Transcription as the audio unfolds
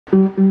Good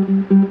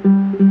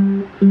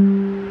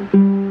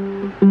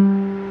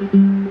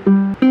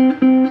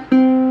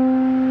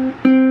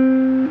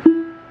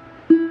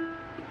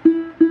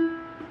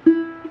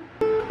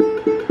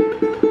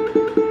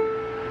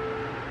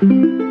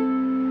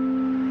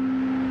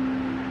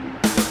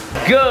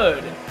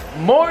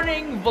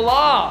morning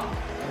vlog.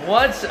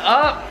 What's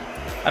up?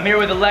 I'm here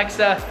with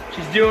Alexa.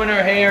 She's doing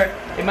her hair.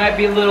 It might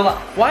be a little,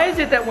 why is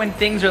it that when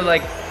things are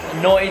like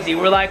noisy,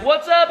 we're like,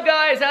 what's up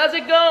guys, how's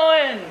it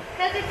going?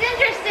 Because it's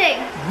interesting.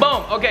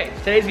 Boom, okay,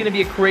 today's gonna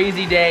be a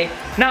crazy day.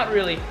 Not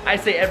really, I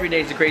say every day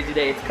is a crazy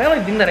day. It's kind of like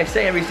the thing that I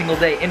say every single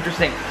day,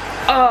 interesting.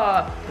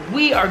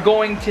 We are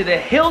going to the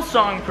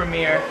Hillsong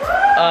premiere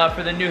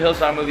for the new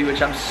Hillsong movie,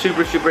 which I'm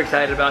super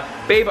excited about.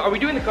 Babe, are we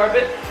doing the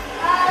carpet?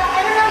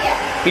 I don't know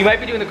yet. We might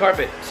be doing the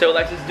carpet. So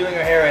Alexa's doing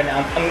her hair right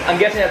now. I'm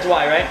guessing that's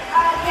why, right?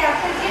 Yeah,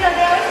 because you know,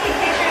 they always take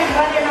pictures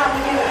whether or not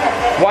we do the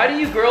carpet. Why do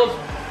you girls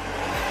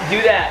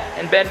do that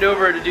and bend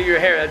over to do your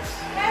hair? That's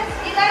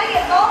you gotta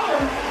get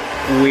volume.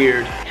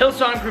 weird.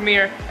 Hillsong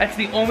premiere, that's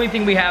the only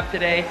thing we have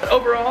today. But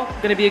overall,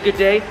 gonna be a good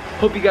day.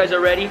 Hope you guys are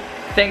ready.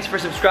 Thanks for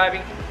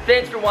subscribing.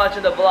 Thanks for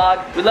watching the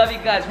vlog. We love you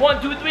guys.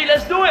 1, 2, 3,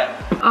 let's do it.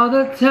 All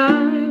the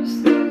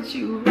times that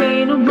you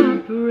rain on my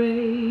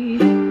parade,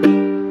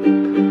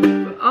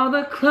 for all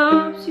the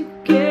clubs you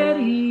get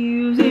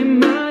using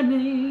my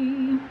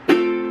name.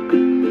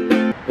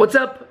 What's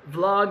up,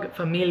 vlog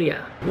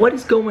familia? What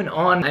is going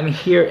on? I'm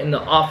here in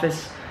the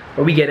office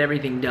where we get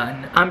everything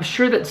done. I'm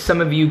sure that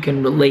some of you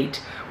can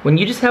relate. When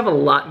you just have a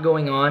lot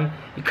going on,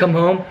 you come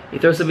home, you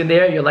throw something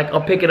there, you're like,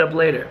 I'll pick it up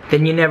later.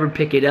 Then you never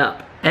pick it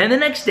up. And the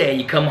next day,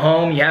 you come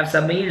home, you have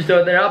something, you just throw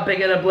it there, I'll pick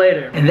it up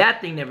later. And that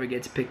thing never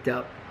gets picked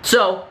up.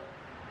 So,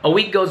 a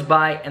week goes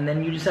by, and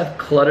then you just have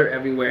clutter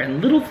everywhere,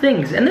 and little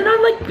things. And they're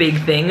not like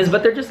big things,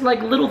 but they're just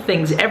like little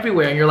things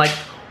everywhere. And you're like,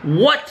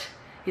 what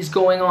is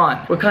going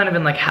on? We're kind of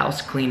in like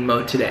house clean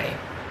mode today.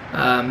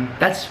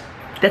 That's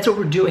what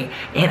we're doing.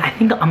 And I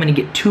think I'm gonna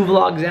get 2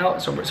 vlogs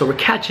out, so we're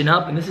catching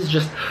up, and this is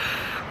just,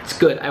 it's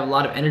good. I have a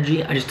lot of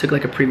energy. I just took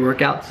like a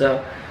pre-workout,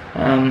 so,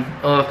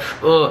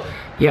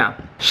 yeah.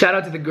 Shout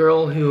out to the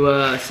girl who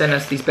sent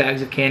us these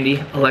bags of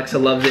candy. Alexa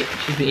loves it.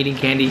 She's been eating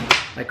candy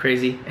like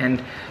crazy,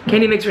 and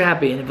candy makes her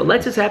happy. And if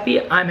Alexa's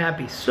happy, I'm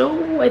happy.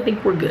 So I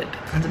think we're good.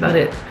 That's about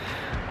it.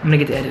 I'm gonna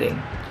get to editing.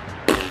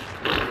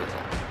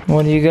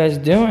 What are you guys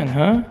doing,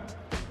 huh?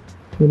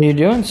 What are you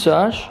doing,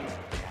 Sash?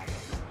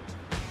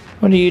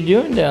 What are you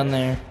doing down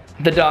there?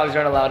 The dogs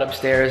aren't allowed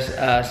upstairs.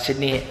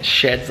 Sydney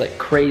sheds like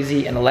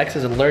crazy, and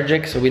Alexa's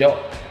allergic, so we don't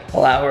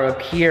allow her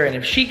up here. And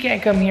if she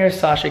can't come here,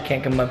 Sasha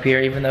can't come up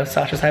here, even though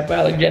Sasha's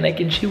hypoallergenic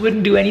and she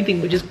wouldn't do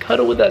anything but just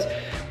cuddle with us.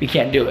 We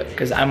can't do it,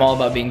 because I'm all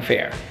about being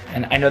fair.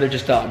 And I know they're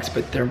just dogs,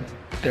 but they're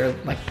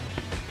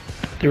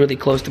really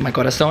close to my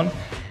corazon,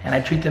 and I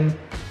treat them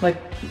like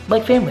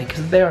family,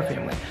 because they are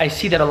family. I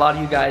see that a lot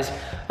of you guys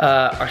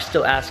are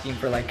still asking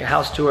for like a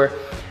house tour.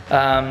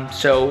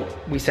 So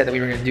we said that we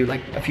were gonna do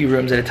like a few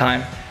rooms at a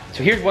time.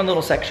 So here's one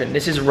little section.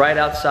 This is right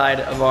outside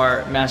of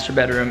our master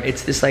bedroom.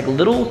 It's this like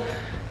little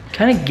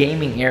kind of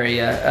gaming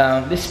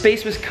area. This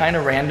space was kind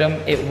of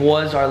random. It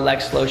was our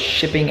LEXLOS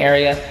shipping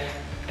area.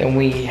 Then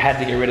we had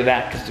to get rid of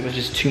that because it was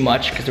just too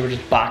much, because there were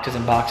just boxes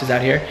and boxes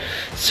out here.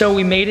 So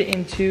we made it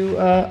into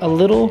a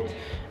little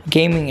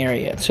gaming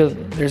area. So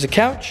there's a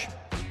couch,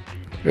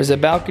 there's a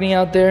balcony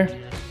out there,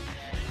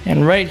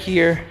 and right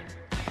here,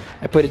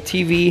 I put a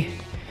TV.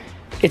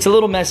 It's a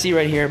little messy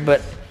right here,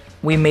 but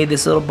we made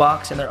this little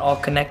box and they're all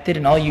connected,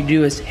 and all you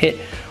do is hit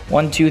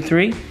 1, 2,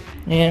 3,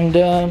 and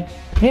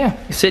yeah,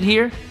 you sit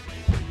here,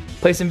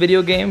 play some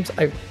video games.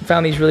 I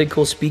found these really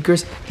cool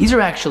speakers. These are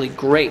actually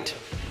great.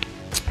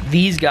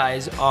 These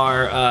guys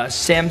are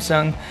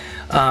Samsung,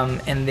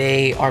 and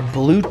they are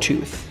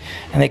Bluetooth,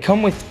 and they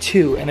come with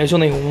 2, and there's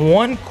only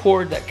 1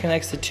 cord that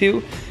connects the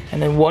 2,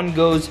 and then 1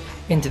 goes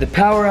into the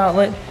power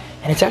outlet,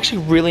 and it's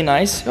actually really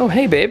nice. Oh,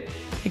 hey babe.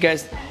 Hey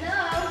guys.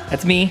 Hello.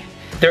 That's me.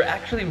 They're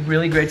actually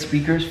really great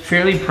speakers,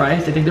 fairly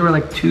priced. I think they were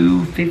like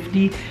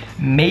 $250,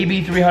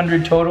 maybe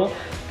 $300 total,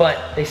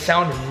 but they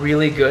sound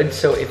really good.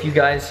 So if you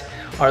guys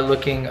are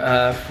looking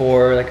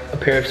for like a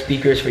pair of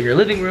speakers for your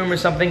living room or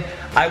something,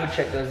 I would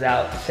check those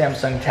out.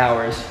 Samsung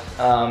Towers.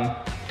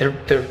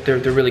 They're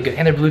really good,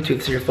 and they're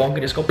Bluetooth, so your phone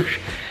can just go,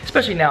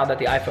 especially now that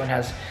the iPhone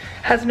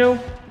has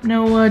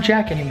no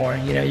jack anymore.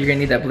 You know, you're gonna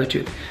need that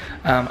Bluetooth.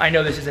 I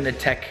know this isn't a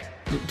tech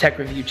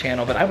review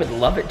channel, but I would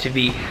love it to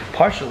be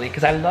partially,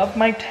 because I love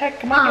my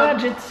tech, my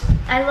gadgets.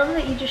 I love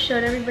that you just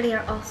showed everybody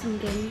our awesome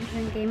games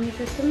and gaming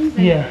systems.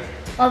 And Yeah.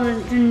 all the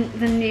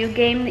new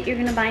game that you're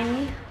gonna buy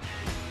me.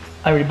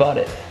 I already bought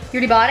it. You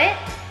already bought it?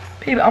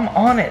 Babe, I'm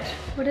on it.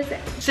 What is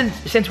it?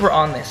 Since we're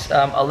on this,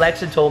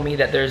 Alexa told me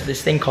that there's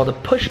this thing called a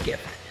push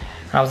gift.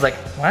 And I was like,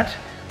 what?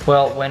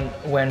 Well,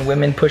 when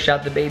women push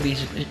out the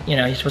babies, you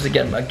know, you're supposed to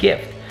get them a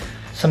gift.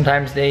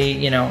 Sometimes they,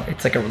 you know,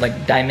 it's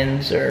like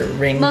diamonds or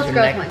rings. Most or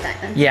girls want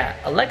diamonds. Yeah,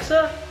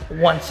 Alexa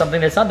wants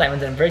something that's not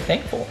diamonds, and I'm very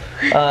thankful.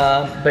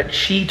 But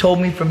she told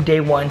me from day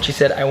one, she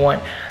said, I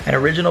want an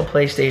original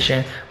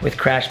PlayStation with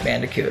Crash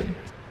Bandicoot.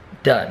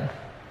 Done.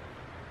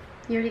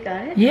 You already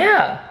got it?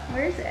 Yeah.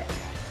 Where is it?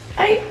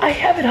 I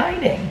have it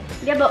hiding.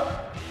 Yeah,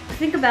 but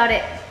think about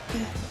it.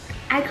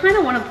 I kind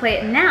of want to play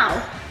it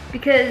now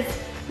because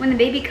when the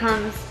baby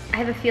comes, I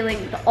have a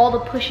feeling that all the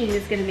pushing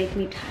is gonna make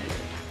me tired.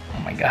 Oh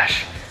my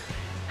gosh.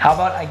 How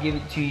about I give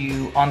it to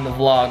you on the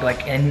vlog,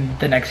 like in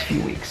the next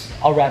few weeks?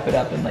 I'll wrap it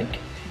up and like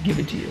give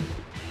it to you.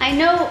 I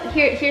know,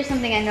 here's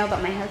something I know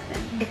about my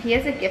husband. If he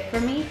has a gift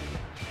for me,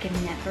 he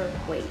can never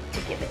wait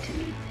to give it to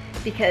me.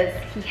 Because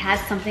he has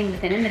something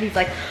within him that he's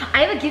like,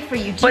 I have a gift for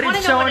you. Do you want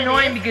to know what it is?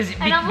 But it's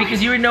so annoying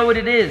because you would know what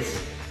it is.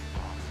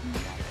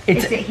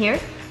 Is it here?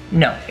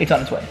 No, it's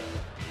on its way.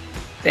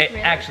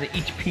 Really? Actually,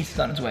 each piece is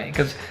on its way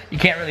because you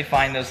can't really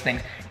find those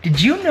things. Did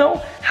you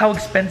know how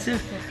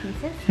expensive? The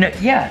pieces? No,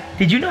 yeah.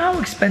 Did you know how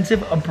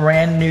expensive a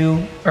brand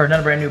new, or not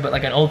a brand new, but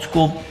like an old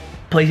school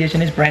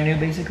PlayStation is? Brand new,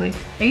 basically.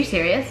 Are you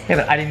serious? Yeah,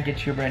 but I didn't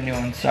get you a brand new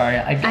one. Sorry,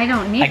 I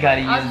don't need. I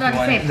gotta I was use about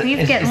one. to say,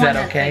 please get is one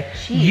that okay? that's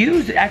like cheap.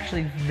 Used,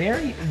 actually,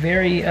 very,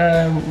 very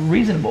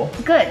reasonable.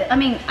 Good. I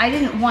mean, I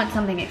didn't want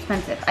something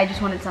expensive. I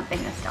just wanted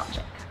something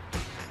nostalgic.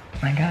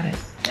 I got it.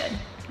 Good.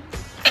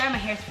 Sorry, my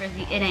hair's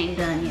frizzy. It ain't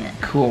done yet.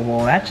 Cool.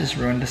 Well, that just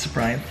ruined the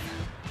surprise.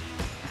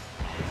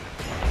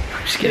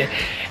 I'm just kidding.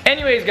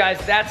 Anyways,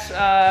 guys, that's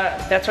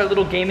our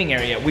little gaming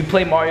area. We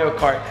play Mario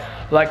Kart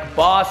like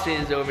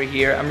bosses over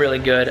here. I'm really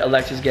good.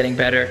 Alexa's getting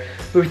better.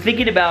 We were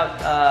thinking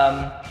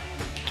about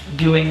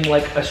doing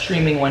like a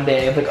streaming one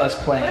day of like us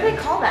playing. What do they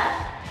call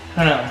that?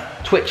 I don't know.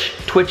 Twitch.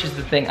 Twitch is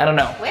the thing. I don't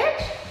know.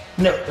 Twitch?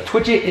 No,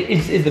 Twitch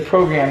is the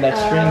program that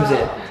streams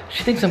it.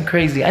 She thinks I'm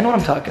crazy. I know what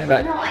I'm talking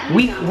about. No,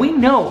 we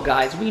know,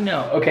 guys. We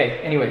know. Okay.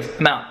 Anyways,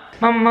 I'm out.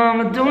 My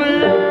mama don't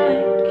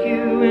like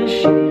you and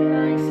she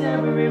likes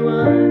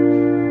everyone.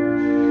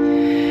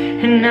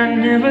 And I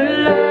never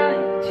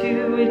lied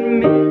to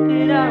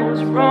admit that I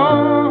was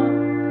wrong.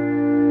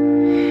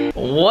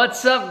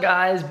 What's up,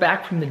 guys?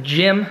 Back from the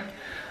gym.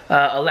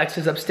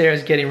 Alexa's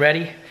upstairs getting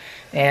ready.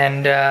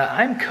 And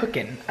I'm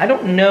cooking. I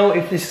don't know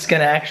if this is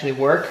gonna actually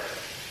work.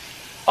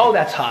 Oh,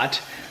 that's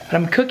hot. But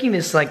I'm cooking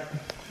this like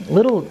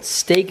little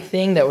steak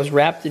thing that was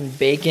wrapped in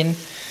bacon.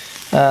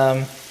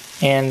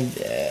 And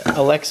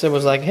Alexa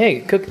was like, hey,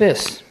 cook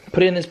this.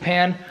 Put it in this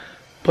pan,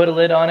 put a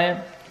lid on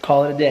it,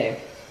 call it a day.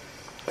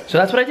 So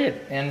that's what I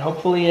did, and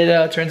hopefully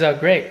it turns out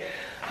great.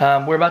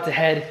 We're about to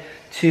head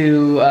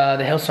to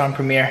the Hillsong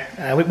premiere.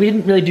 We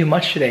didn't really do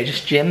much today,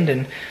 just gymmed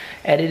and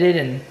edited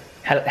and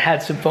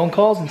had some phone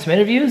calls and some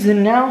interviews,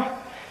 and now,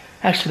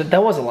 actually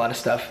that was a lot of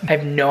stuff. I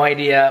have no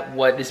idea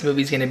what this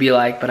movie's gonna be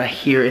like, but I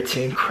hear it's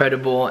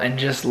incredible and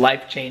just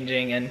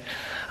life-changing, and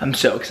I'm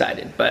so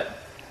excited, but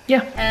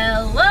yeah.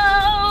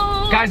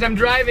 Hello! Guys, I'm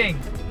driving.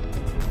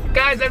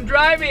 Guys, I'm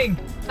driving.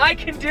 I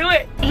can do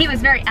it. He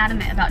was very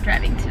adamant about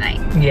driving tonight.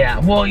 Yeah,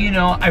 well, you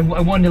know, I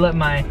wanted to let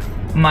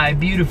my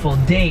beautiful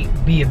date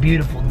be a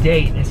beautiful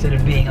date instead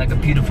of being like a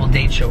beautiful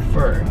date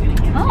chauffeur.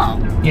 Oh.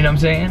 You know what I'm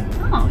saying?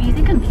 Oh, you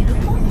think I'm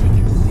beautiful?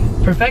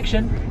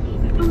 Perfection.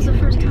 That was the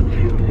first time I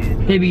heard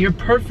that. Baby, you're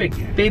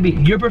perfect. Baby,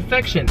 you're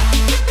perfection.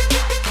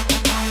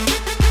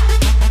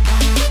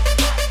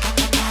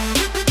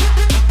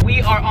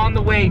 We are on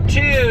the way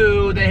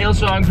to the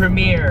Hillsong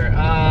premiere.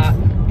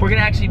 We're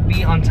gonna actually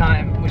be on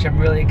time, which I'm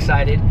really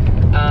excited.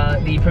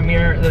 The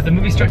premiere, the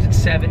movie starts at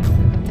 7.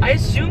 I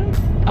assume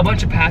a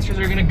bunch of pastors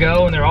are gonna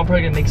go and they're all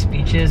probably gonna make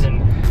speeches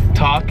and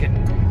talk, and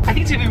I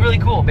think it's gonna be really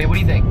cool. Babe, what do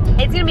you think?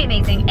 It's gonna be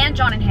amazing, and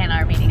John and Hannah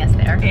are meeting us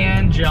there.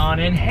 And John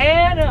and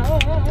Hannah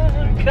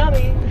are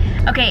coming.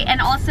 Okay,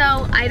 and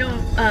also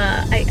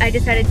I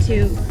decided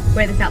to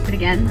wear this outfit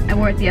again. I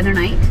wore it the other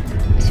night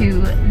to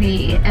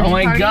the Emmy Oh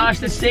my party gosh,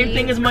 to the same see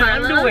thing as my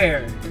Carla.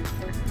 underwear.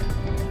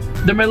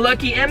 They're my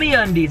lucky Emmy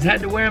undies.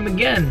 Had to wear them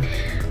again.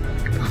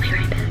 I'll be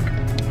right back.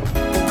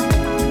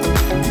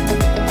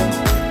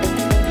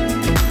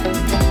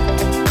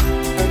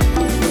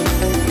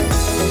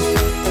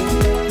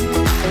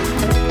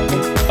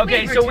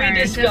 Okay, so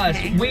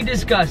we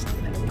discussed.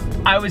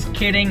 I was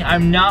kidding.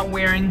 I'm not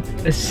wearing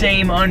the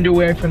same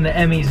underwear from the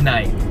Emmys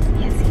night.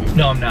 Yes, he did.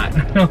 No, I'm not.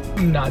 No,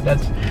 I'm not.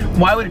 That's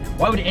why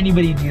would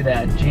anybody do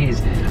that? Jeez.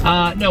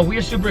 No,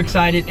 we're super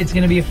excited. It's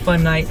gonna be a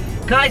fun night,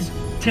 guys.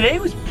 Today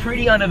was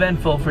pretty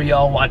uneventful for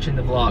y'all watching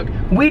the vlog.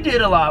 We did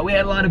a lot. We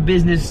had a lot of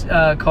business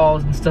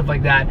calls and stuff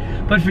like that.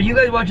 But for you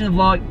guys watching the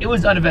vlog, it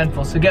was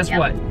uneventful. So guess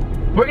what?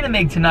 We're gonna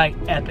make tonight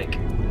epic.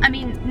 I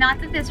mean, not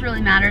that this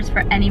really matters for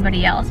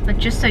anybody else, but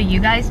just so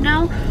you guys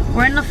know,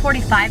 we're in the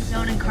 45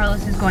 zone and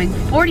Carlos is going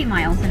 40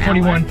 miles an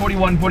hour.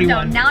 41.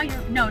 No, now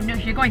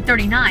you're going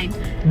 39.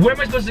 Where am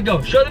I supposed to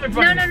go? Show them in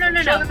front of me.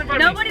 No. Show them in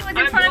front of me. Nobody was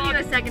in front of you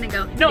a second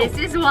ago. No. This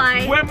is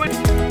why. Where am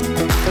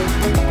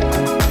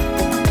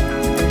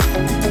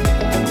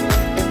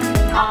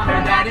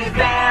Honor that is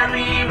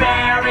very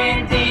rare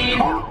indeed.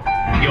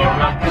 You're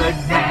a good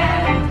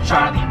man,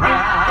 Charlie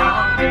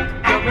Brown.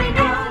 And we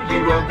know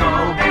you will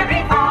go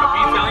very far. Are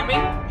you filming me?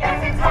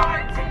 Yes, it's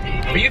hard to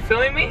believe. Are you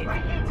filming me?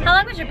 How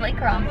long was your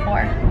blinker on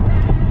for?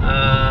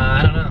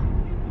 I don't know.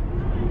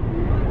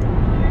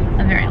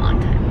 A very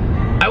long time.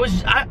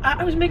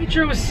 I was making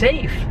sure it was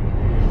safe.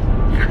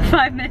 for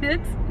 5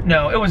 minutes.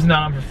 No, it was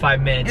not on for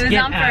 5 minutes. It was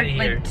Get on out for of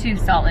here. like 2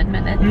 solid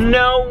minutes.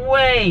 No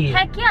way.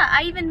 Heck yeah,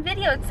 I even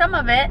videoed some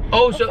of it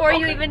before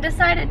you even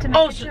decided to make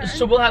a turn.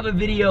 So we'll have a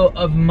video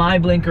of my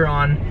blinker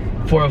on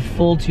for a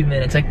full 2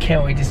 minutes. I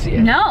can't wait to see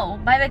it. No,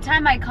 by the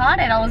time I caught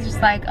it, I was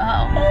just like, oh,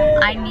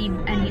 I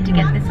need to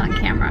get this on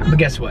camera. But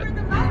guess what?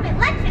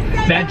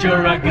 That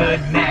you're a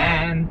good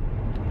man.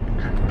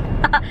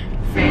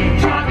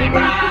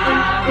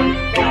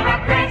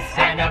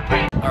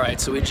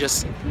 Alright, so we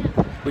just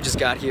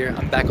got here.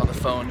 I'm back on the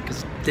phone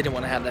because didn't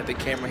want to have that big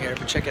camera here,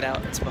 but check it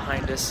out. It's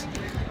behind us.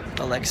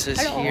 Alexa's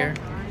here,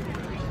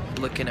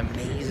 looking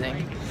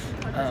amazing.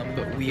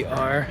 But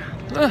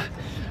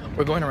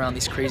we're going around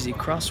these crazy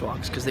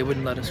crosswalks because they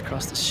wouldn't let us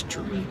cross the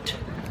street.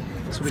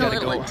 So we gotta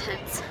go.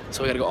 Intense.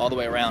 So we gotta go all the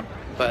way around.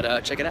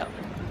 But check it out.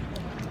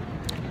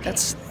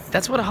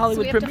 That's what a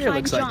Hollywood premiere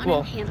looks like.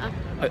 Well,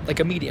 like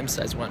a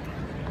medium-sized one.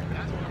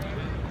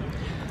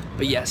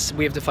 But yes,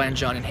 we have to find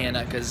John and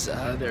Hannah because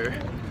they're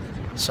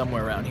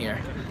somewhere around here.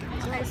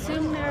 I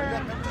assume they're...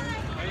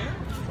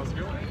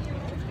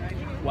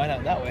 Why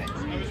not that way?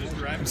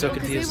 I'm so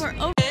confused.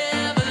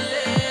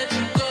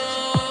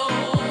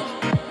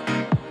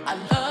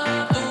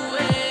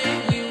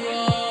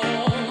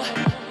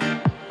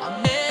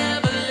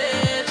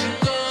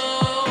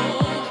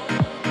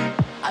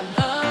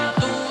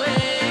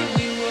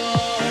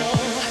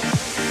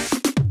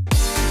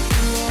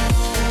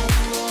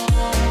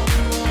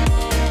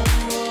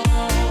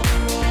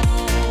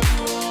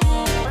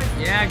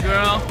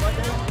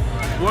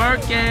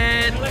 Work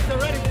it. Alexa,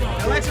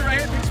 right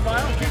here, big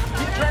smile. Keep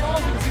turning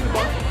off and see the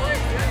button.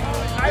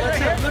 Eyes right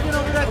here. Looking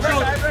over that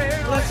shoulder. Eyes right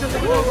here. Alexa,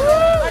 looking over.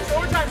 Alexa,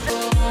 overtime.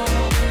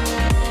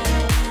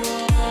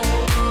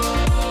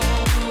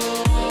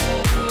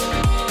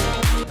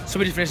 So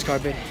we just finished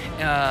carpet.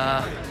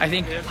 I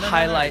think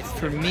highlight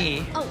for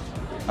me.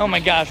 Oh my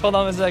gosh, hold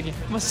on a second.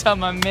 What's up,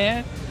 my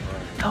man?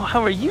 Oh,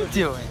 how are you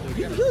doing?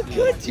 You look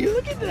good, dude.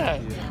 Look at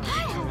that.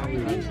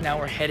 Now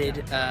we're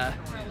headed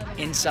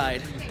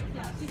inside.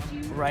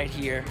 Right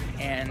here,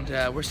 and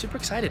we're super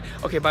excited.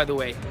 Okay, by the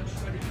way,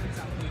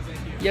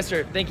 yes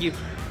sir, thank you.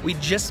 We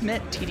just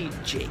met TD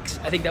Jakes.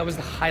 I think that was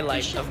the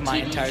highlight of my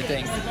entire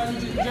thing.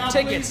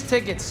 Tickets.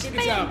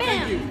 Bam,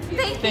 bam.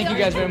 Thank you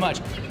guys very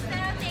much.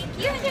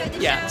 Thank you.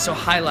 Yeah, so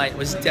highlight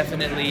was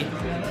definitely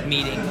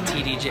meeting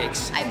TD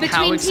Jakes.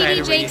 Between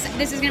TD Jakes,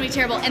 this is gonna be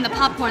terrible, and the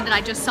popcorn that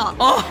I just saw.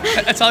 Oh,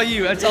 that's all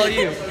you.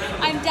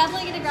 I'm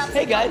definitely gonna grab some.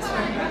 Hey guys.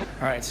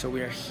 All right, so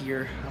we are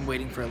here. I'm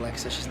waiting for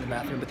Alexa. She's in the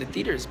bathroom, but the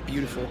theater is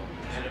beautiful.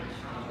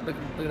 Look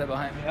at that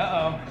behind me.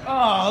 Uh-oh.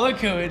 Oh, look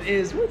who it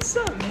is. What's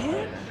up,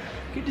 man?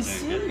 Good to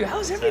see you.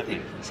 How's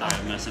everything? Sorry,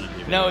 I'm messing up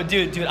your video. No,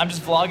 dude, I'm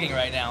just vlogging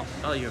right now.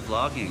 Oh, you're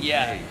vlogging?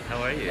 Yeah. Hey,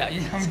 how are you?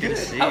 Yeah, I'm good. Good to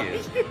see How you. are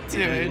you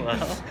doing? Well.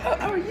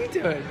 How are you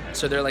doing?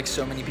 So there are like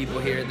so many people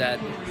here that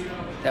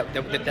like,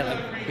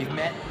 we've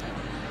met.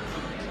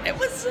 Hey,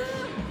 what's up?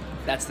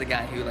 That's the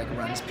guy who like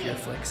runs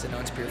PureFlix and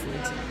owns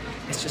PureFlix.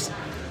 It's just,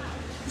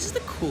 this is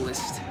the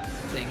coolest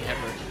thing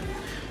ever.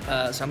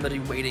 So I'm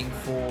literally waiting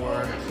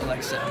for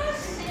Alexa,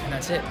 and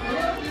that's it.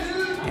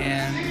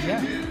 And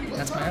yeah,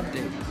 that's my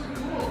update.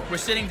 We're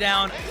sitting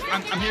down.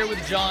 I'm here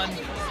with John.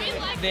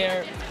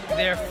 They're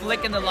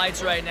flicking the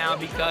lights right now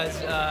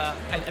because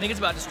I think it's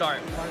about to start.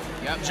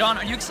 Yep. John,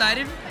 are you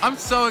excited? I'm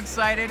so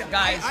excited.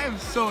 Guys. I am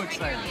so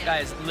excited.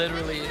 Guys,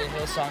 literally the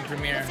Hillsong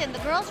premiere. Listen, the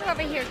girls are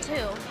over here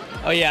too.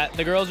 Oh yeah,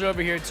 the girls are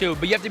over here too,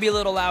 but you have to be a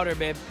little louder,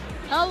 babe.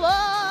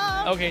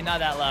 Hello. Okay, not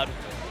that loud.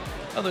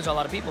 Oh, there's a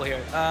lot of people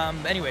here.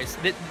 Anyways,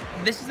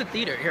 this is the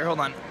theater. Here, hold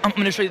on. I'm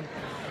gonna show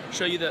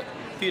you the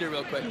theater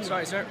real quick.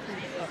 Sorry, sir.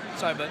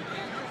 Sorry, bud.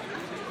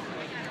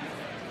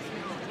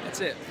 That's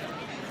it.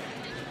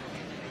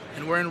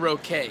 And we're in row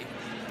K,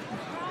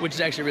 which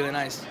is actually really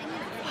nice.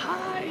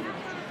 Hi.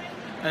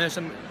 And there's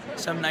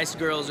some nice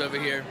girls over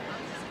here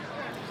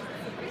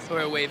who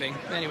are waving.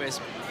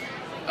 Anyways.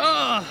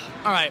 Oh,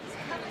 all right.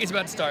 It's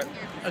about to start.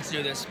 Let's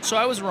do this. So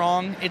I was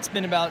wrong. It's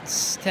been about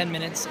 10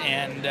 minutes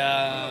and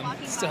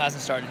it still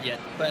hasn't started yet.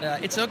 But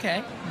it's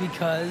okay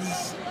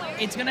because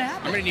it's gonna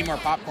happen. I'm gonna need more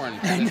popcorn.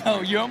 I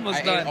know, you're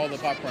almost done. I ate all the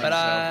popcorn.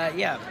 But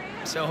yeah.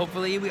 So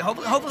hopefully we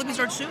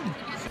start soon.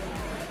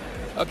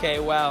 Okay,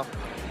 wow.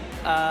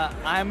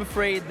 I'm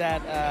afraid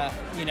that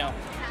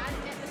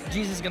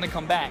Jesus is gonna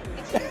come back.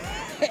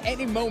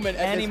 Any moment.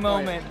 Any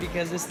moment,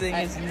 because this thing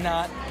is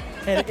not.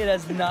 It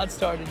has not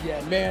started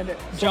yet. Man,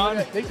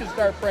 John, they should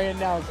start praying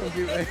now.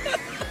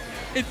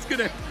 It's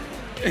gonna.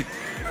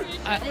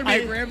 I'm gonna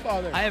be a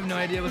grandfather. I have no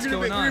idea what's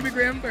going on. We're gonna be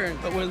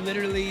grandparents. But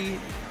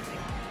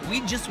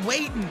we just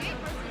waiting.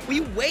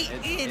 We wait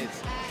in.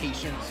 It's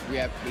patience. We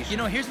have patience. You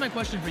know, here's my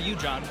question for you,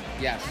 John.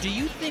 Yes. Do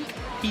you think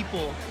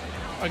people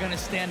are gonna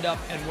stand up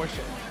and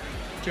worship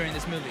during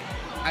this movie?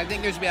 I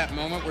think there's that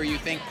moment where you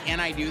think, can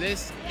I do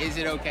this? Is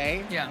it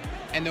okay? Yeah.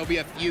 And there'll be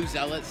a few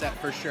zealots that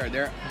for sure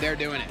they're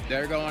doing it.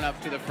 They're going up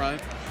to the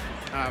front,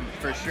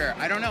 for sure.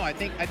 I don't know. I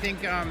think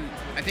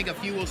a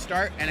few will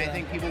start, and I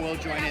think people will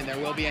join in. There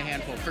will be a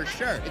handful for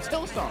sure. It's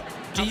Hillsong.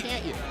 How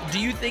can't you? Do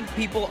you think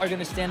people are going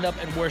to stand up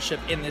and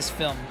worship in this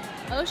film?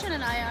 Ocean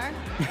and I are.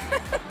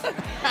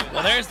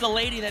 Well, there's the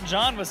lady that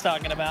John was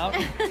talking about.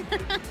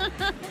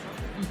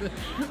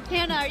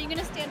 Hannah, are you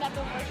gonna stand up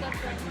and worship?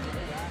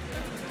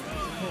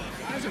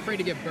 I was afraid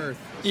to give birth.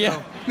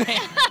 Yeah.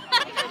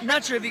 I'm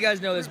not sure if you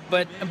guys know this,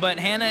 but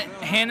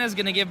Hannah's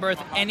gonna give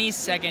birth any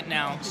second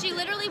now. She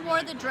literally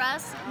wore the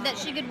dress that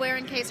she could wear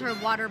in case her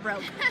water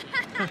broke.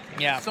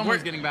 Yeah.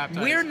 Someone's getting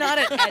baptized. We're not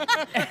at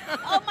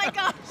Oh my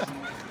gosh.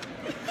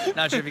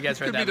 not sure if you guys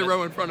heard Could that. be the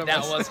row in front of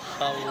us. That was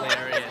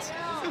hilarious.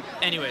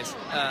 Anyways,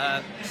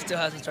 still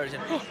hasn't started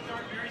yet. Oh,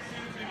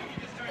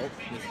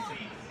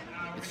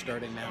 it's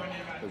starting now.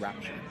 The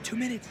rapture. 2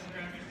 minutes.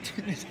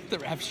 The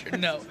rapture.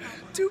 No.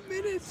 2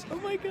 minutes. Oh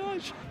my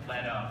gosh.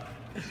 Led up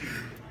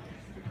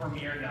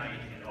premiere night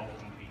in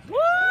Oakland. Woo!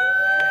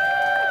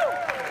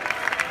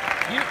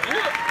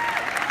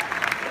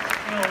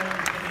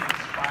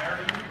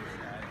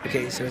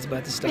 Okay, so it's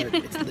about to start.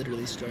 It's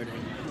literally starting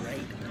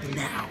right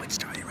now. It's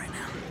starting right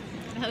now.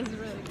 That was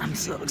really good. I'm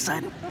so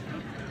excited.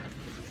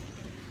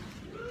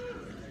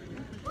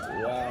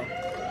 Wow.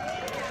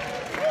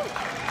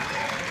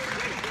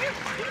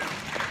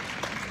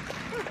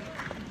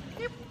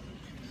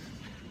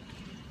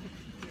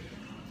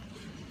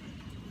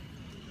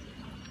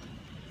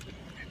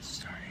 It's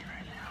starting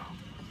right now.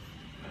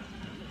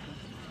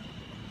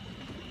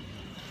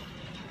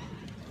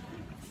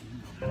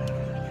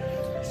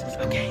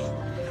 Okay,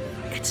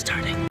 it's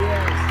starting.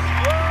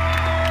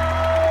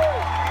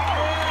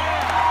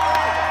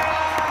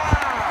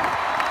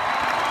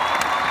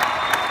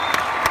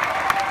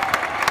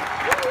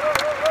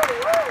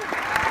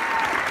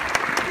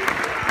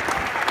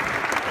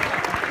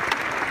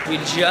 We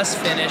just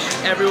finished.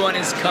 Everyone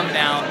is coming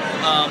out.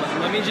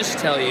 Let me just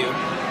tell you,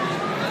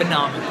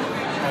 phenomenal.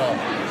 Oh,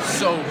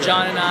 so good.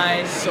 John and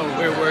I, So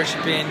we're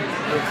worshiping,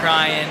 we're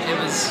crying. It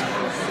was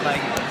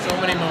like, So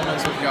many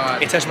moments with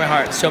God. it touched my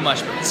heart so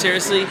much. But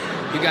seriously,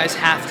 you guys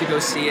have to go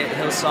see it.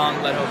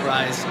 Hillsong, Let Hope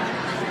Rise.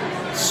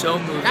 So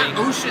moving. That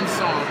ocean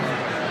song.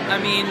 I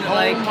mean, Oh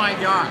like, my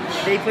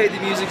gosh. they played the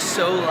music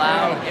so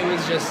loud. It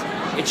was just,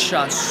 it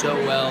shot so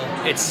well.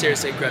 It's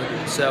seriously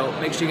incredible. So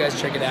make sure you guys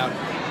check it out.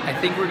 I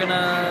think we're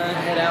gonna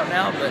head out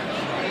now, but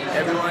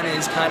everyone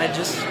is kind of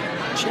just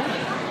chilling.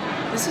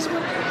 This is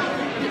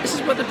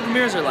what the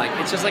premieres are like.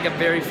 It's just like a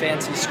very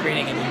fancy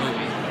screening of a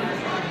movie.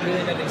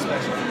 Really nothing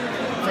special.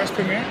 First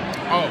premiere?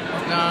 Oh,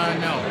 no.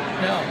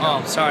 No.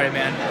 Oh, sorry,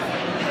 man.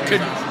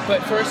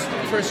 But first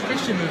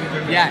Christian movie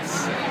premiere.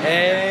 Yes.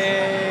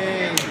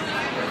 Hey.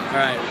 All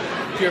right,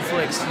 Pure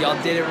Flicks, y'all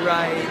did it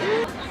right.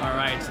 All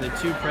right, so the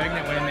two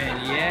pregnant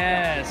women,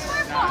 yes.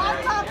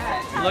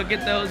 Look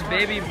at those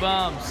baby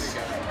bumps.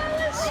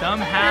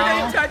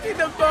 Somehow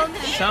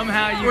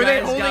you Were they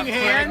guys got holding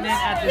hands? pregnant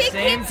at the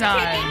same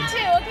time.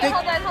 Okay,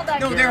 hold on.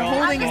 No, they're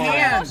holding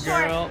hands.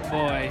 Girl,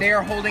 boy. They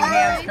are holding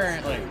hands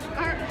currently.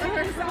 Our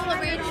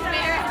arranged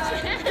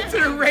marriage. It's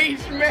an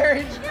arranged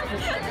marriage.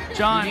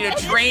 John, You need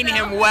to train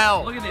him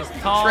well. look at this.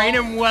 Tall, Train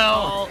him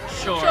well. tall,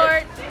 short.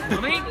 Short.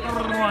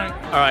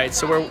 All right,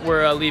 so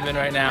we're leaving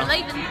right now.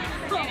 Leaving.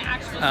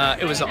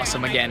 It was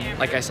awesome again,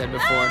 like I said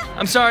before.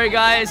 I'm sorry,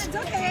 guys.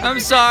 I'm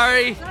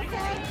sorry.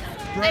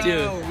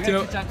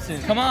 Dude,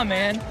 come on,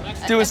 man.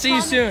 Dude, we'll see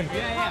you soon.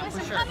 Yeah,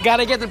 for sure.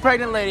 Gotta get the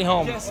pregnant lady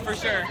home. Yes, for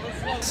sure.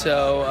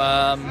 So,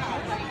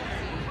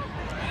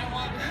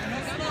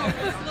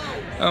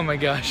 oh my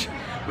gosh.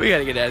 We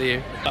gotta get out of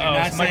here.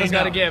 Uh-oh, Michael's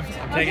got a gift.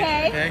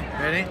 Okay. Okay,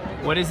 ready?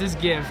 What is this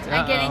gift?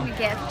 I'm getting the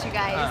gift, you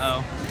guys.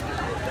 Uh-oh.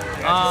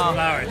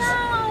 Flowers. No.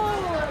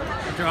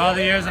 After all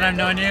the years that I've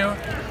known you,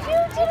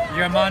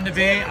 you're a mom to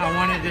be. I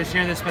wanted to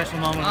share this special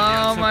moment with you. Oh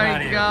I'm so proud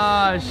my of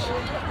gosh.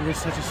 you. You're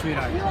such a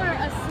sweetheart. You are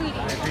a sweetie.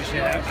 I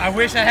appreciate it. I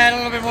wish I had a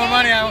little bit more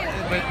money,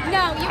 but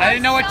No, you I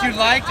didn't know are what so you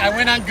liked. I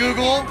went on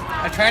Google.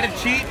 I tried to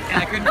cheat,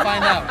 and I couldn't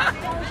find out.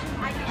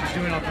 She's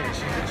doing okay.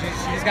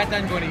 She just got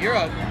done going to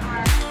Europe.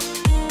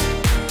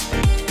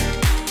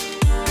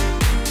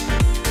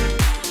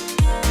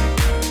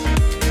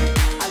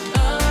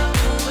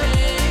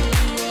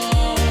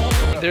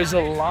 There's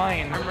a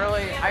line.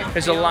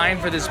 There's a line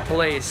for this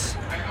place.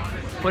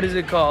 What is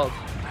it called?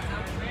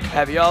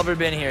 Have y'all ever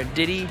been here?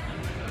 Diddy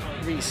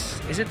Reese.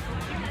 Is it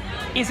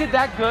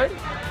that good?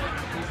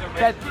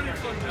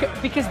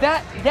 Because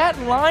that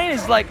line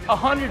is like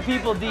 100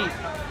 people deep.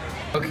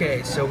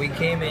 Okay, so we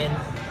came in.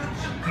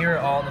 Here are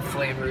all the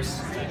flavors.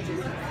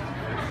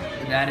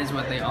 That is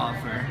what they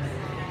offer.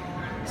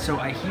 So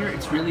I hear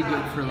it's really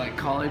good for like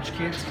college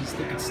kids because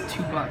look, it's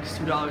 $2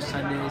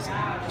 Sundays,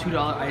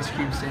 $2 ice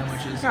cream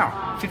sandwiches,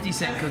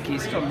 50-cent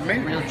cookies,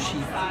 real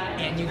cheap,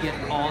 and you get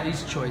all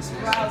these choices.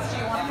 Look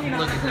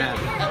at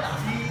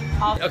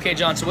that. Okay,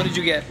 John. So what did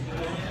you get?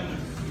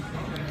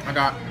 I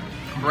got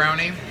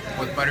brownie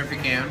with butter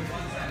pecan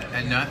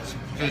and nuts.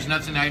 There's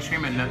nuts in the ice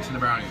cream and nuts in the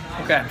brownie.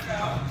 Okay,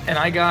 and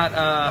I got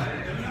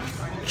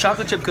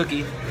chocolate chip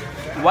cookie,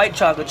 white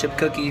chocolate chip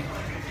cookie,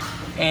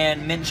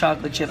 and mint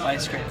chocolate chip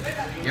ice cream.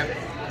 Yep.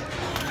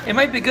 It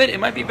might be good, it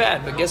might be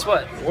bad, but guess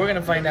what? We're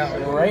gonna find out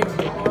right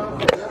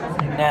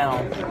now.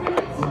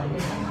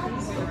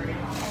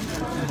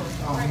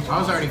 I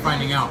was already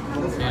finding out,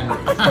 and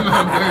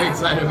I'm very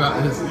excited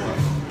about this.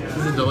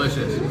 This is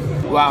delicious.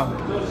 Wow.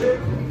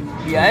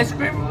 The ice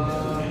cream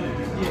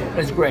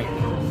is great.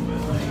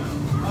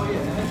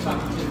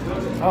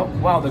 Oh,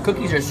 wow, the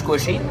cookies are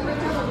squishy.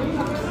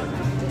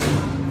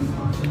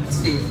 Let's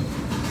see.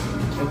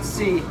 Let's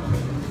see.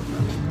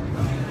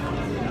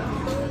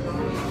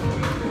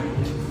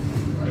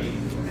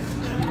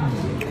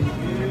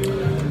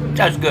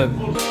 That's good.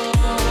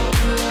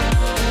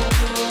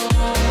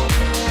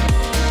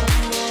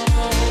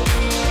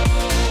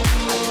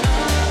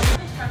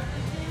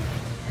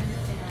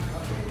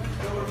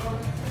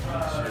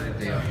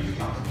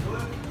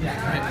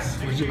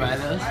 Would you buy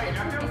those?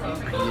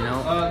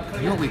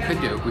 You know what we could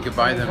do? We could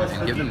buy them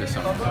and give them to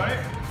someone.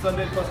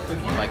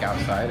 Like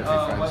outside, if we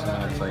find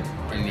someone that's like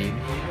in need.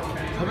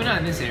 Probably not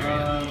in this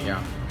area.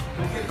 Yeah.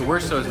 The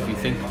worst though is if you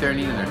think they're in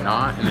need and they're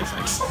not, and it's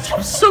like,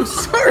 I'm so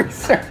sorry,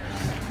 sir.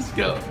 Let's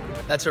go.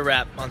 That's a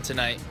wrap on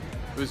tonight.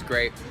 It was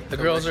great. The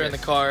girls are in the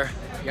car.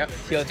 Yep.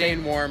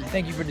 Staying warm.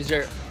 Thank you for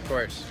dessert. Of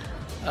course.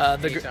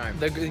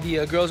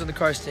 The girls in the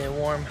car staying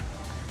warm.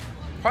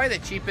 Probably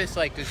the cheapest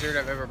like dessert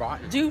I've ever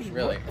bought. Dude,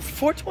 really.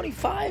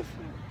 $4.25.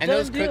 And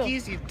those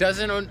cookies,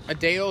 a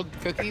day-old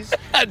cookies.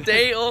 A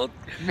day old.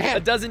 Man, a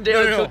dozen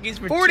day-old cookies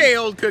for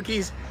 4-day-old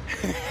cookies.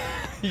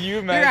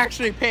 You're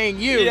actually paying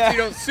you if you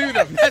don't sue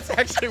them. That's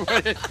actually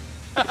what it is.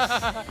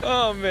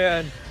 Oh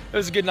man, it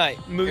was a good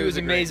night. Movie was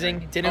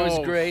amazing. Dinner was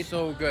great.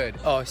 So good.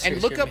 Oh,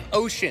 and look up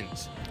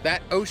Oceans.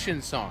 That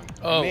Ocean song.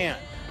 Oh man,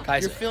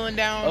 guys, you're feeling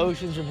down.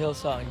 Oceans from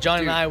Hillsong.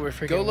 John and I were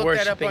freaking look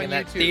worshiping that in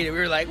that YouTube. theater. We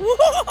were like,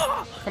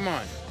 whoa! Come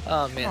on.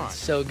 Oh man,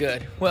 so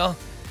good. Well,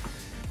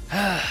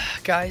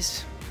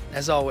 guys,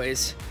 as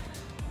always,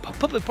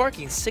 public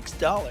parking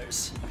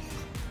 $6.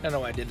 I don't know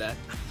why I did that.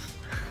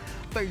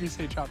 I thought you were gonna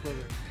say chopped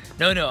liver.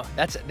 No,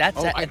 that's at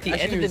the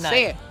end of the night.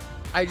 Say it.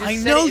 I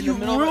just know said it in you the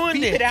middle ruined of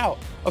it. Beep it out.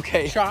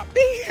 Okay. Chop.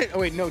 Oh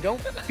wait, no,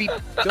 don't beep.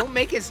 Don't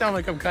make it sound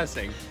like I'm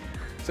cussing.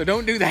 So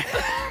don't do that.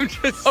 I'm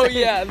just saying. Oh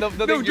yeah, no,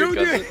 don't do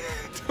that.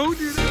 Don't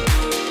do that.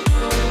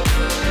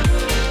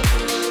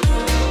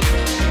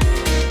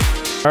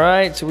 All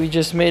right, so we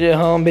just made it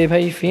home, babe. How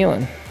you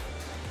feeling?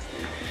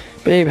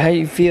 Babe, how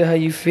you feel? How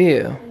you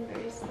feel?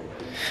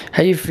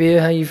 How you feel?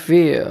 How you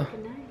feel?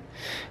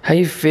 How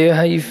you feel?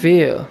 How you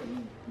feel?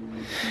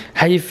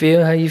 How you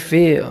feel? How you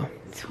feel?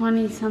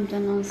 20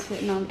 something. I was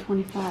sitting on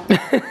 25.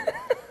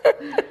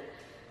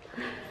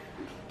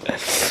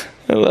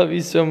 I love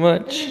you so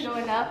much.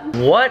 Going up.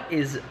 What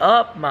is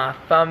up, my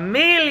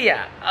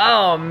familia?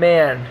 Oh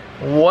man,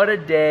 what a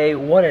day,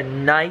 what a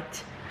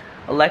night.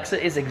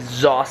 Alexa is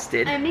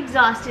exhausted. I'm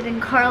exhausted,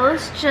 and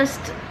Carlos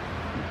just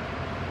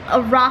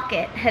a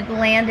rocket had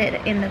landed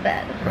in the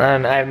bed.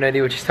 And I have no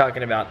idea what she's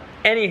talking about.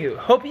 Anywho,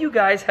 hope you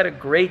guys had a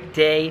great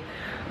day,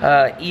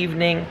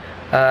 evening,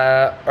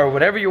 or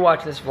whatever you're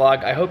watching this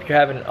vlog. I hope you're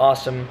having an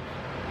awesome,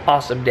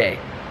 awesome day.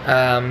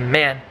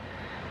 Man,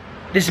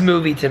 this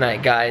movie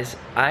tonight, guys,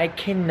 I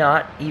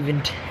cannot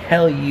even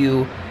tell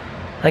you,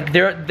 like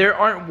there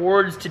aren't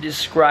words to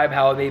describe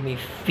how it made me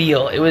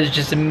feel. It was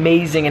just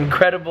amazing,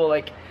 incredible.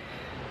 Like,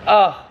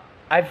 oh,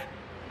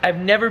 I've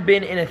never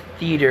been in a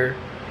theater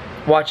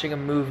watching a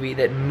movie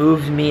that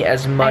moved me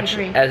as much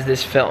as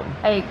this film.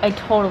 I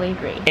totally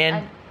agree.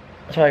 And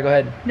sorry, go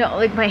ahead. No,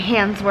 like my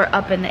hands were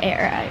up in the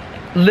air.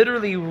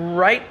 Literally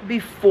right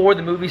before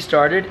the movie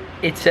started,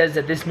 it says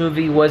that this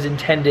movie was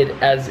intended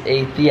as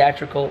a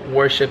theatrical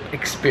worship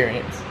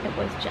experience. It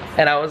was just.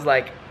 And I was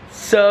like,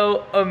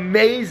 so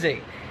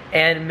amazing.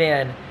 And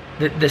man,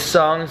 the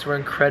songs were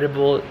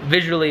incredible.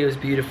 Visually, it was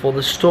beautiful.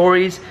 The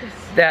stories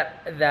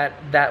that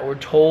were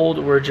told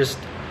were just,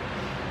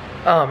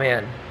 oh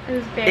man. It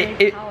was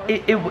very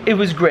powerful. It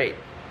was great.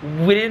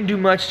 We didn't do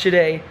much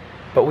today,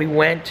 but we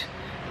went,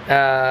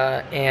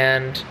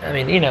 and I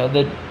mean, you know,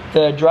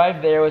 the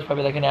drive there was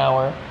probably like an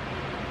hour,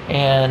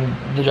 and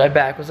the drive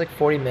back was like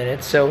 40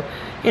 minutes. So,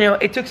 you know,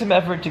 it took some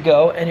effort to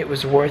go, and it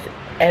was worth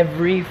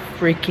every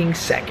freaking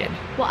second.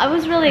 Well, I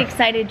was really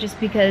excited just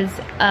because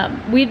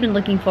we'd been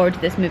looking forward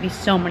to this movie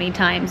so many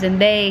times,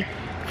 and they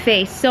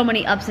faced so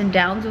many ups and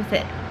downs with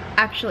it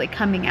actually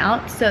coming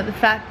out. So the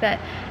fact that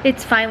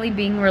it's finally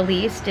being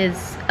released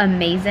is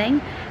amazing.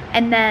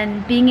 And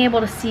then being able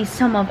to see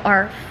some of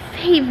our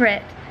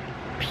favorite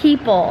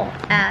people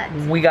at...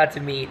 We got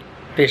to meet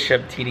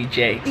Bishop T.D.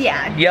 Jakes.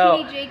 Yeah,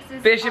 yo, T.D. Jakes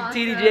is Bishop awesome.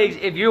 T.D. Jakes,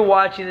 if you're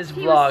watching this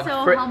vlog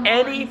so for humble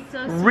any and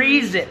so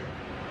reason,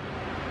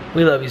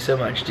 we love you so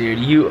much, dude.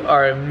 You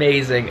are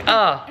amazing.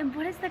 And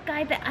what is the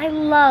guy that I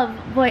love?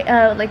 Like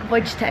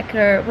Wojtek,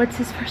 or what's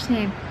his first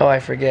name? Oh, I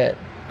forget.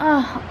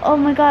 Oh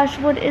my gosh,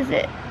 what is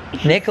it?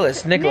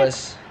 Nicholas.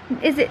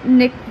 Is it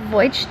Nick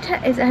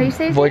Wojtek? Is that how you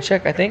say his name?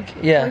 Wojtek, I think.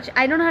 Yeah.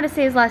 I don't know how to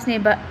say his last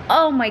name, but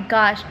oh my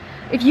gosh.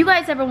 If you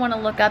guys ever want to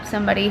look up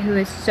somebody who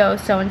is so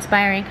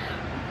inspiring,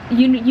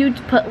 you'd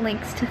put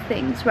links to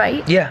things,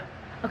 right? Yeah.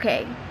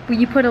 Okay. Will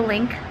you put a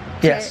link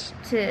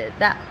to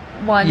that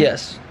one?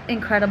 Yes.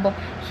 Incredible.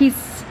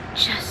 He's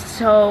just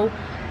so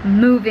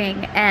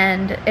moving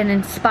and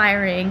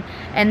inspiring.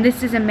 And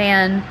this is a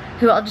man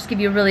who, I'll just give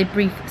you a really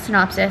brief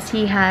synopsis.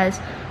 He has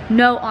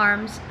no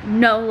arms,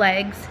 no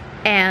legs,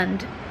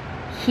 and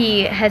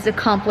he has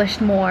accomplished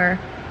more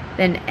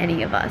than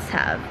any of us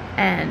have.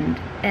 And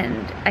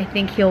I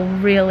think he'll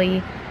really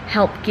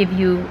help give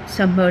you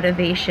some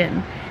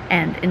motivation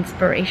and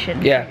inspiration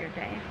for your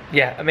day.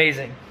 Yeah,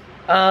 amazing.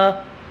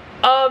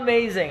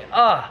 Amazing.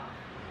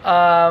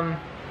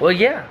 Well,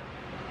 yeah.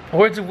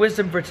 Words of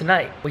wisdom for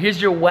tonight. Well,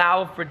 here's your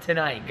wow for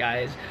tonight,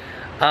 guys.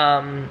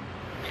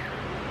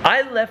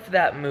 I left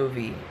that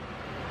movie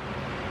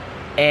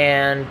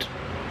and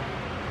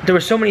there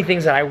were so many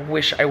things that I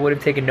wish I would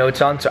have taken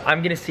notes on, so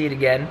I'm gonna see it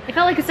again. It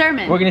felt like a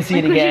sermon. We're gonna see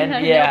it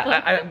again.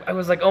 Yeah, I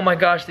was like, oh my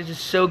gosh, this is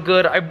so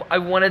good. I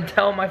want to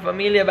tell my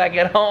familia back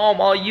at home,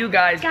 all you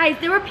guys. Guys,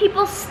 there were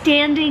people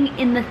standing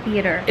in the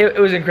theater. It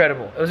was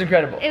incredible. It was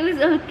incredible. It was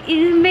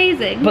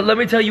amazing. But let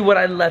me tell you what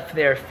I left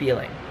there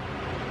feeling.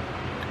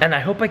 And I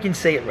hope I can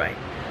say it right.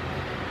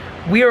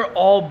 We are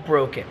all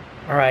broken,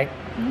 all right?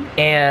 Mm-hmm.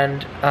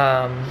 And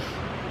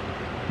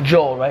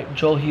Joel, right?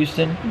 Joel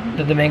Houston,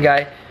 mm-hmm. the main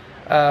guy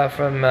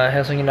from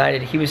Hillsong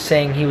United, he was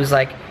saying, he's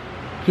like,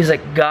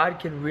 God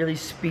can really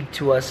speak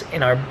to us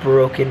in our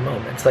broken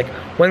moments. Like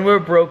when we're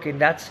broken,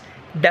 that's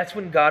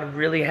when God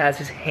really has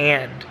his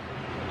hand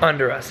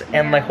under us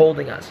and like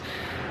holding us.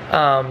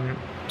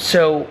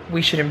 So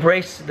we should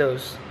embrace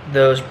those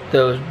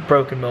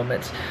broken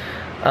moments.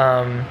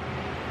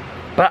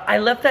 But I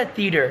left that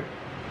theater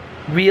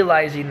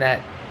realizing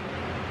that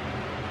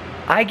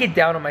I get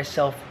down on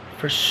myself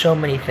for so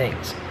many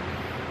things.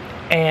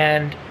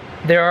 And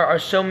there are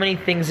so many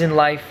things in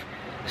life,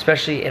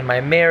 especially in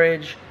my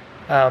marriage,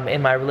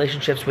 in my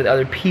relationships with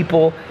other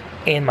people,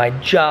 in my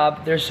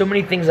job. There's so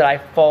many things that I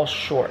fall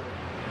short.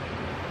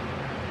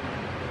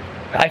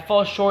 I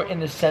fall short in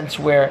the sense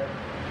where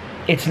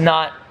it's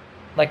not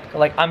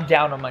like I'm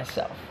down on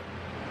myself.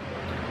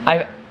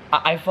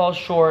 I fall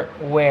short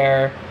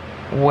where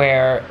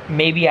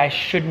maybe I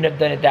shouldn't have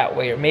done it that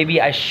way, or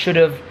maybe I should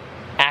have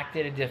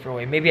acted a different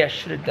way. Maybe I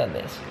should have done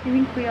this. I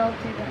think we all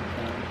do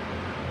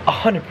that though.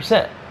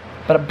 100%.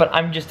 But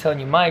I'm just telling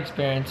you my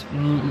experience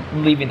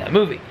leaving that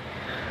movie.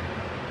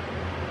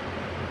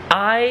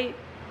 I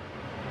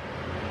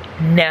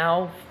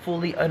now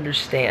fully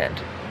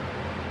understand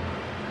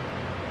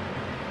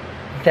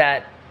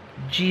that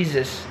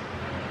Jesus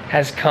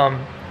has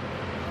come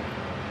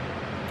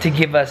to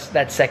give us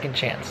that second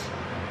chance.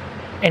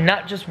 And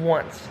not just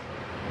once,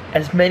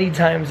 as many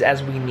times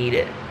as we need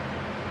it.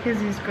 Because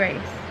his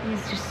grace.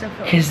 He's just so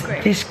full of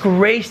grace. This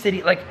grace that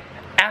he, like,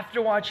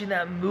 after watching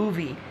that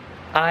movie,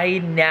 I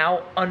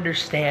now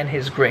understand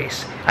his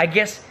grace. I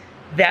guess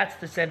that's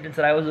the sentence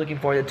that I was looking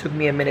for that took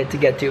me a minute to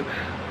get to.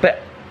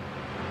 But,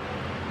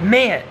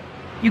 man,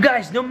 you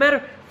guys, no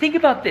matter, think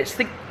about this.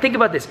 Think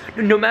about this.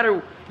 No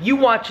matter you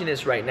watching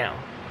this right now,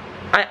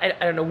 I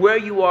don't know where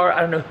you are,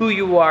 I don't know who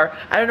you are,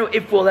 I don't know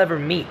if we'll ever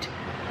meet.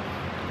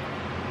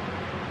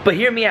 But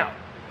hear me out.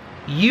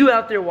 You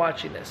out there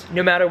watching this,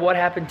 no matter what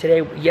happened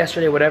today,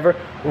 yesterday, whatever,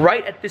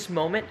 right at this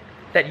moment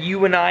that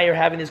you and I are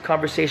having this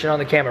conversation on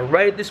the camera,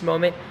 right at this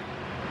moment,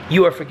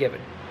 you are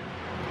forgiven.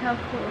 How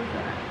cool is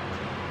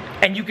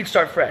that? And you can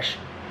start fresh.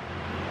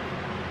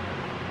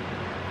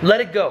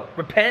 Let it go.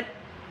 Repent.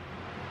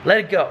 Let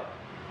it go.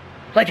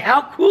 Like,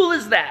 how cool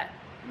is that?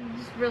 You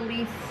just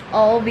release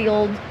all the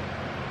old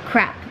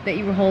crap that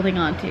you were holding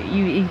on to.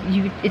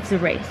 It's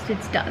erased.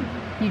 It's done.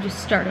 You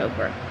just start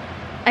over.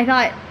 I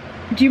thought,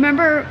 do you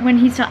remember when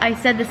I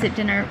said this at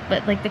dinner,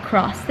 but like the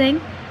cross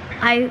thing?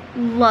 I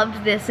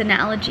loved this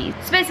analogy.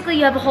 So basically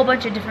you have a whole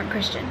bunch of different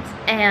Christians,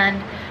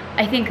 and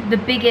I think the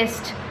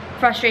biggest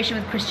frustration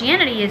with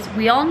Christianity is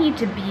we all need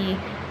to be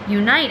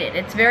united.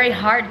 It's very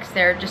hard because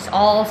there are just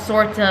all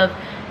sorts of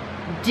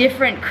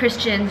different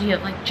Christians. You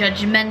have like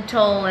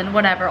judgmental and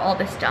whatever, all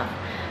this stuff.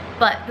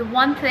 But the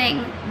one thing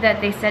that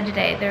they said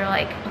today, they're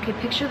like, okay,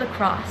 picture the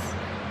cross.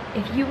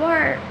 If you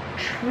are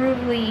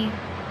truly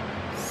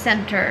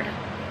centered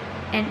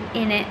and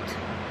in it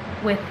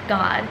with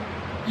God,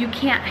 you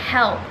can't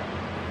help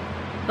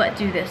but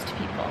do this to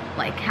people,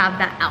 like have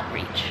that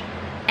outreach.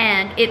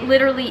 And it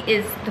literally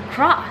is the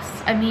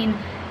cross. I mean,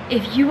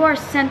 if you are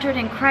centered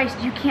in Christ,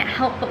 you can't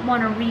help but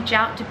want to reach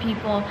out to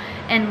people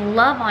and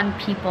love on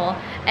people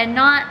and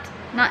not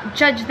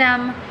judge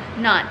them,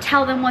 not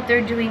tell them what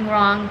they're doing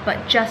wrong,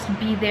 but just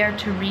be there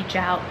to reach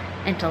out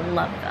and to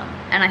love them.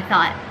 And I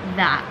thought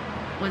that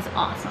was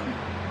awesome.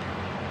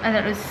 I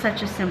thought it was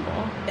such a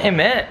symbol.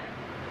 Amen.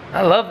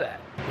 I love that.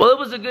 Well, it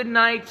was a good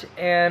night,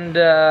 and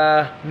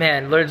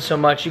man, learned so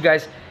much. You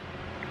guys,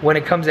 when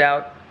it comes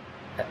out,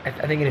 I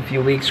think in a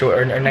few weeks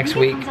or next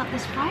week. It comes out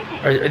this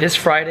Friday. Or this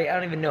Friday, I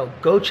don't even know.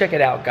 Go check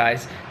it out,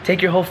 guys.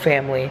 Take your whole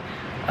family.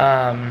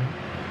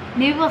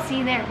 Maybe we'll see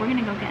you there. We're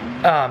gonna go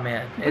again. Oh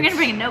man, we're gonna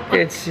bring a notebook.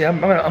 I'm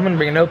gonna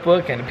bring a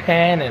notebook and a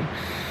pen, and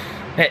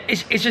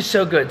it's just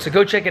so good. So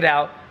go check it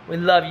out. We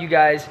love you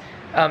guys.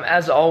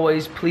 As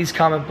always, please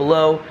comment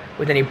below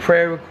with any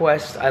prayer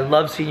requests. I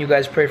love seeing you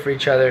guys pray for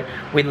each other.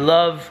 We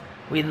love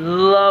We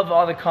love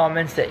all the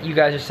comments that you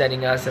guys are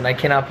sending us, and I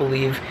cannot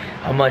believe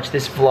how much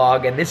this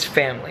vlog and this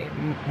family,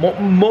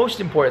 most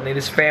importantly,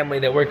 this family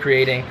that we're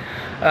creating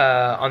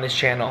on this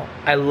channel,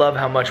 I love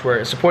how much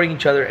we're supporting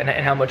each other and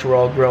how much we're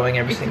all growing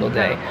every single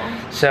day.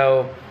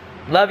 So,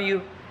 love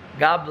you,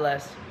 God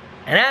bless,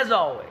 and as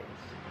always,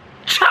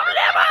 ciao.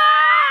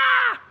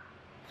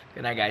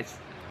 Good night, guys.